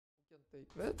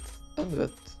Take that and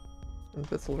that. And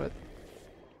that's alright.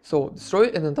 So, destroy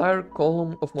an entire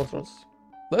column of monsters.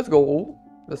 Let's go.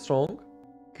 That's strong.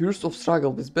 Curse of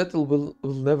struggle. This battle will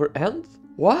never end?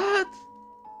 What?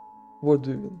 What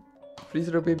do you mean?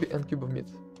 Freezer baby and cube of meat.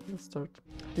 Let's start.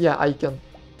 Yeah, I can.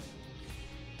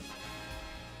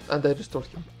 And I restored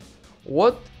him.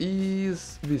 What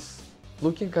is this?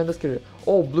 Looking kinda scary.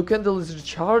 Oh, blue candle is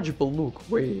rechargeable. Look,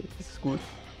 wait, this is good.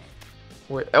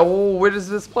 Wait, oh, where is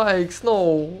the spikes?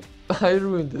 No, I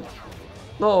ruined it.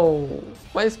 No,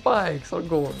 my spikes are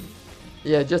gone.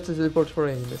 Yeah, just a teleport for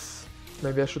enemies.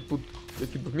 Maybe I should put the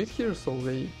cube of meat here so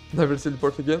they never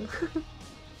teleport again.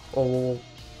 Oh,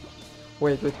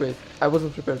 wait. I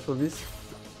wasn't prepared for this.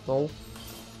 No.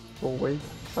 Oh, wait.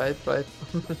 Right.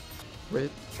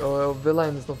 Wait. The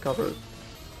line is not covered.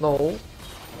 No.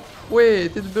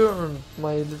 Wait, it burned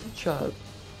my little child.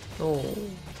 No.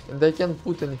 And I can't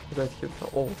put anything right here.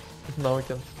 Oh, now I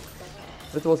can.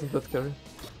 That wasn't that scary.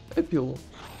 A pill.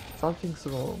 Something's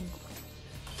wrong.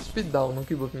 Speed down on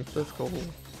cube of meat. Let's go.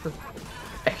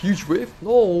 A huge wave?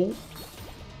 No.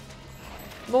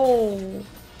 No.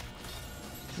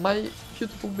 My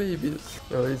beautiful babies.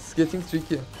 Oh, it's getting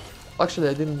tricky. Actually,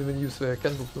 I didn't even use the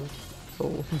candle too,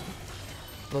 so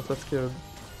not that scared.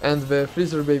 And the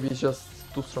freezer baby is just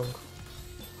too strong.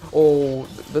 Oh,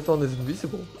 that one is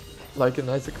invisible, like an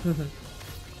Isaac.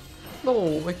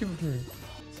 No, my cube of meat.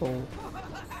 So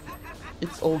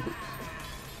it's all good.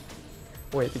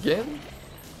 Wait, again?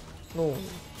 No,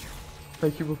 my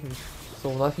cube of meat.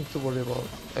 So nothing to worry about,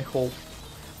 I hope.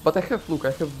 But I have, look,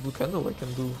 I have blue candle, I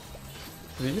can do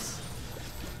this.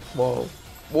 Wow.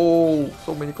 Whoa,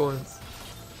 so many coins.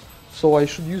 So I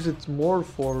should use it more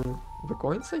for the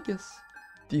coins, I guess.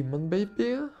 Demon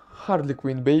baby, Harley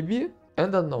Quinn baby,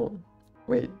 and unknown.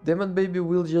 Wait, Demon baby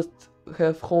will just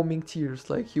have homing tears,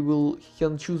 like he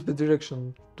can choose the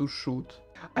direction to shoot.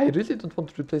 I really don't want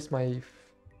to replace my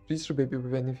freezer baby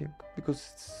with anything,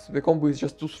 because the combo is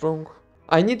just too strong.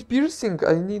 I need piercing,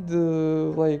 I need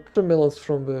like melons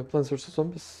from the Plants vs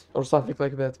Zombies or something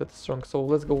like that that's strong. So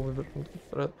let's go with it.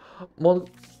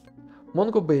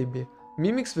 Mongo baby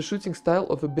mimics the shooting style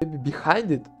of a baby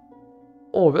behind it.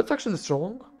 Oh, that's actually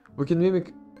strong. We can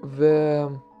mimic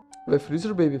the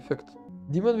freezer baby effect.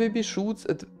 Demon baby shoots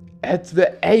at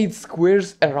the 8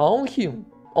 squares around him.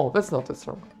 Oh, that's not that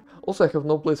strong. Also, I have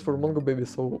no place for Mongo baby,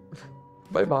 so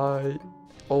bye bye.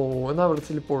 Oh, another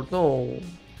teleport. No.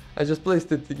 I just placed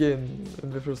it again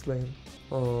in the first lane.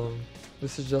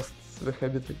 This is just the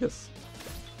habit, I guess.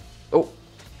 Oh,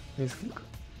 misclick.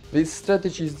 This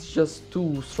strategy is just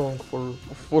too strong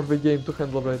for the game to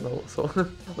handle right now, so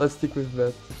let's stick with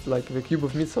that. It's like the cube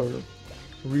of meats are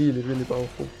really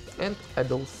powerful. And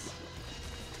idols.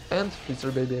 And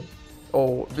freezer baby.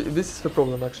 Oh, this is the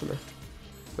problem actually.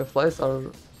 The flies are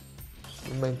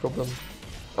the main problem.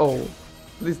 Oh,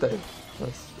 this died.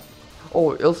 Nice.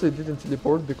 Oh, also it didn't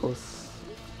teleport because...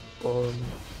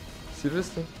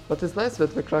 seriously? But it's nice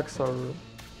that the cracks are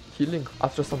healing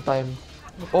after some time.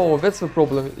 Oh, that's the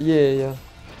problem. Yeah.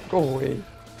 Go away.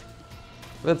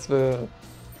 That's the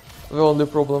only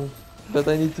problem that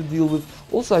I need to deal with.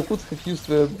 Also, I could have used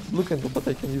the blue candle, but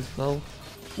I can use it now.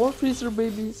 More freezer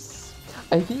babies.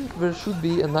 I think there should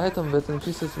be an item that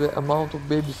increases the amount of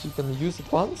babies you can use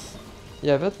at once.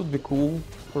 Yeah, that would be cool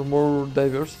for more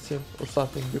diversity or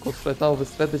something, because right now the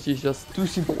strategy is just too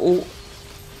simple.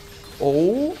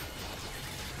 Oh,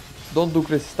 don't do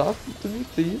crazy stuff to me,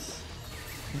 please.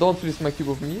 Don't freeze my cube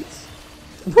of meat.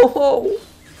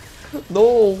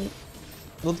 No,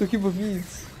 not the cube of meat.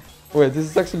 Wait, this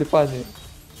is actually funny.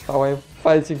 How I'm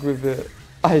fighting with the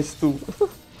ice too.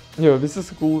 Yeah, this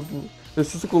is cool.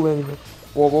 This is a cool enemy.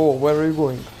 Whoa, where are you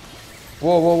going?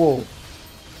 Whoa,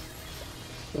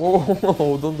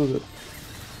 don't do that.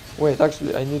 Wait,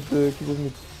 actually, I need the cube of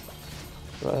meat.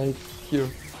 Right here.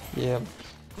 Yeah.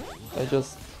 I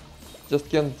just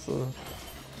can't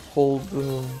hold...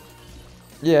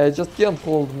 yeah, I just can't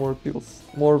hold more pills.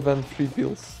 More than 3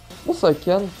 pills. Also, I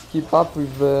can't keep up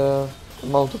with the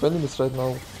amount of enemies right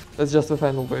now. That's just the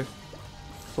final wave.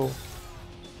 So,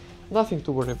 nothing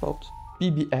to worry about.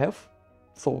 BBF.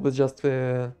 So, that's just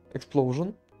the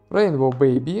explosion. Rainbow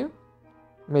baby.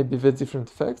 Maybe with different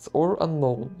effects, or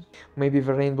unknown. Maybe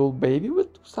the rainbow baby will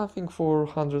do something for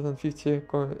 150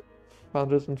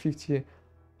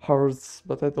 hearts,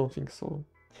 but I don't think so.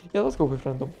 Yeah, let's go with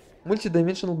random.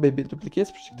 Multi-dimensional baby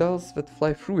duplicates projectiles that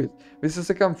fly through it. This is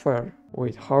a campfire.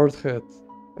 Wait, hard head.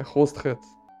 A host head.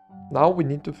 Now we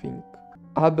need to think.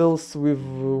 Abels with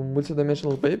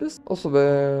multi-dimensional babies? Also,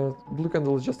 the blue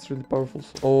candle is just really powerful.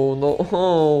 So... oh no.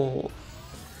 Oh.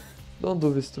 Don't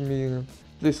do this to me.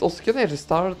 Please, also, can I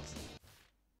restart?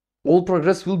 All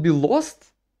progress will be lost?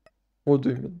 What do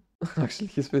you mean? Actually,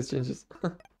 his face changes.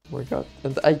 Oh my god.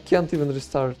 And I can't even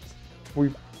restart. We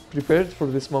prepared for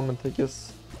this moment, I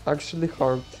guess. Actually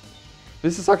hard.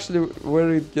 This is actually where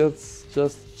it gets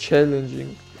just challenging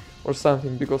or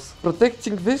something, because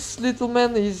protecting this little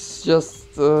man is just...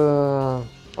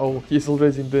 Oh, he's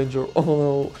already in danger. Oh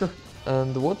no.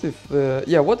 And what if...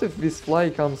 yeah, what if this fly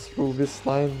comes through this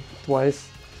line twice?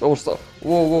 Or so...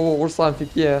 Whoa, or something,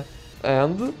 yeah.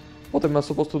 And... What am I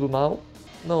supposed to do now?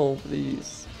 No,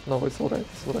 please. No, it's alright,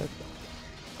 it's alright.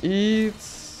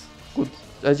 It's... good.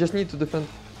 I just need to defend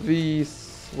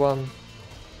this one.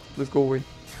 Let's go away.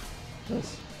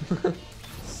 Nice.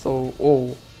 So...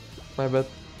 Oh, my bad.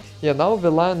 Yeah, now the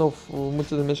line of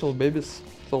multidimensional babies.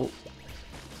 So...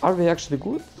 Are they actually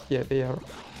good? Yeah, they are.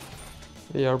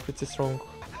 They are pretty strong.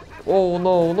 Oh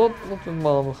no, not with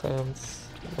mom hands.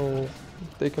 No,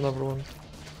 take another one.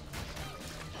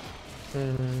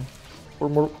 Or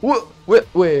more.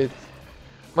 Wait.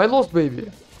 My lost baby.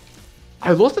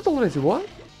 I lost it already, what?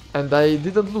 And I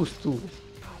didn't lose too.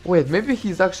 Wait, maybe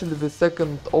he's actually the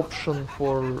second option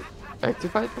for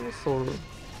active items or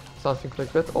something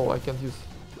like that. Oh, I can't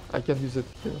use it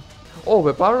here. Oh,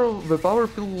 the power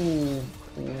pill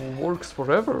works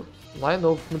forever. Line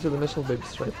of multidimensional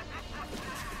babies, right?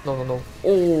 No.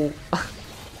 Oh,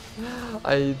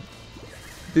 I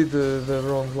did the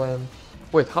wrong line.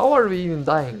 Wait, how are we even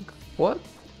dying? What?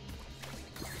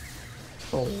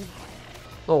 Oh,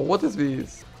 no, what is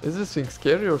this? Is this thing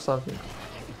scary or something?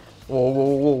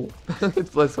 Whoa. It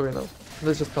flies away now.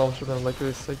 Let's just counter them like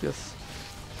this, I guess.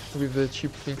 With the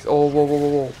cheap things. Oh,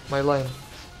 whoa. My line.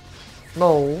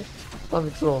 No,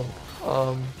 something's wrong.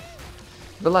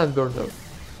 The line burner.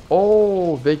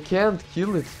 Oh, they can't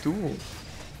kill it too.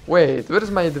 Wait, where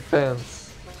is my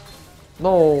defense?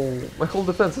 No, my whole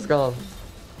defense is gone.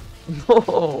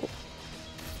 No.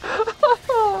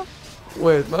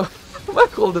 Wait, my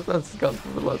whole defense is gone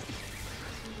for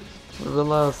the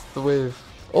last wave.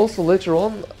 Also, later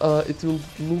on, it will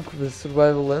look the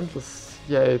survival endless.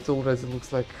 Yeah, it already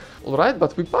looks like alright,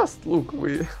 but we passed. Look,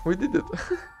 we did it.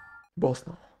 Boss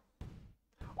now.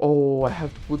 Oh, I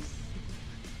have to put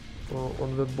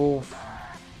on the both.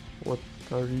 What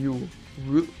are you?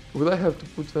 Will I have to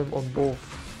put them on both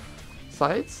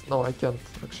sides? No, I can't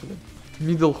actually.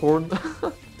 Middle horn.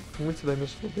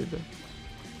 Multidimensional baby.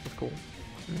 Let's go.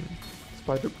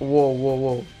 Spider.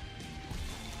 Whoa.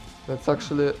 That's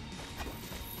actually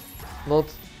not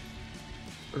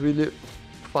really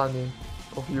funny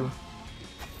of you.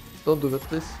 Don't do that,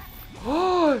 please.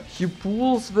 Oh, he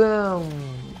pulls them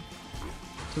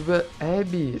to the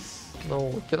abyss.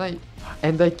 No, can I?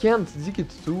 And I can't dig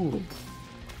it too.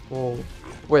 Whoa.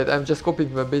 Wait, I'm just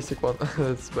copying the basic one.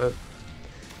 That's bad.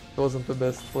 It wasn't the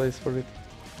best place for it.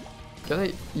 Can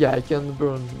I? Yeah, I can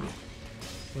burn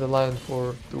the line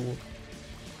to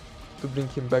bring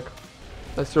him back.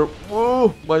 I sure.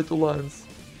 Whoa, my two lines.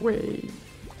 Wait,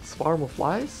 swarm of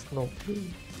flies? No.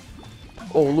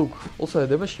 Oh, look. Also, I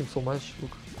damaged him so much.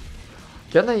 Look.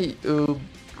 Can I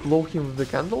blow him with the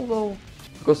candle though?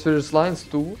 Because there's lines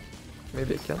too.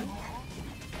 Maybe I can.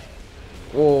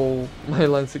 Oh, my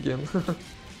lines again.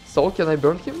 So, can I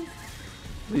burn him?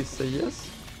 Please say yes.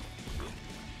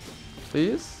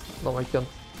 Please? No, I can't.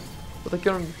 But I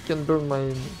can burn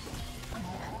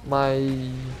my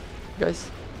guys.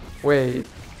 Wait.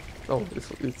 Oh,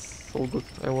 it's all good.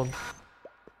 I won.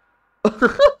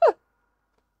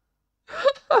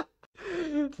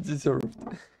 Deserved.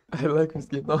 I like this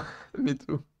game now. Me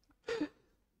too.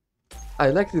 I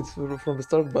liked it from the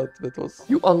start, but that was...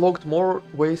 You unlocked more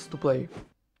ways to play.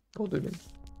 What do you mean?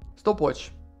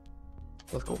 Stopwatch.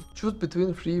 Let's go. Choose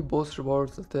between 3 boss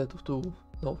rewards instead of 2.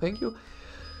 No, thank you.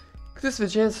 Increase the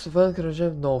chance of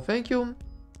encouragement. No, thank you.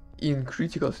 In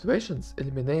critical situations,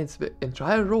 eliminates the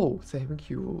entire row, saving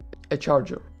you a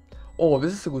charger. Oh,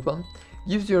 this is a good one.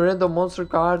 Gives you a random monster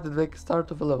card at the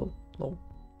start of a level. No.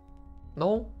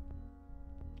 No.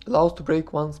 Allows to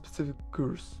break one specific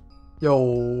curse.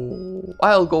 Yo,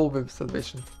 I'll go with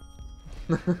salvation.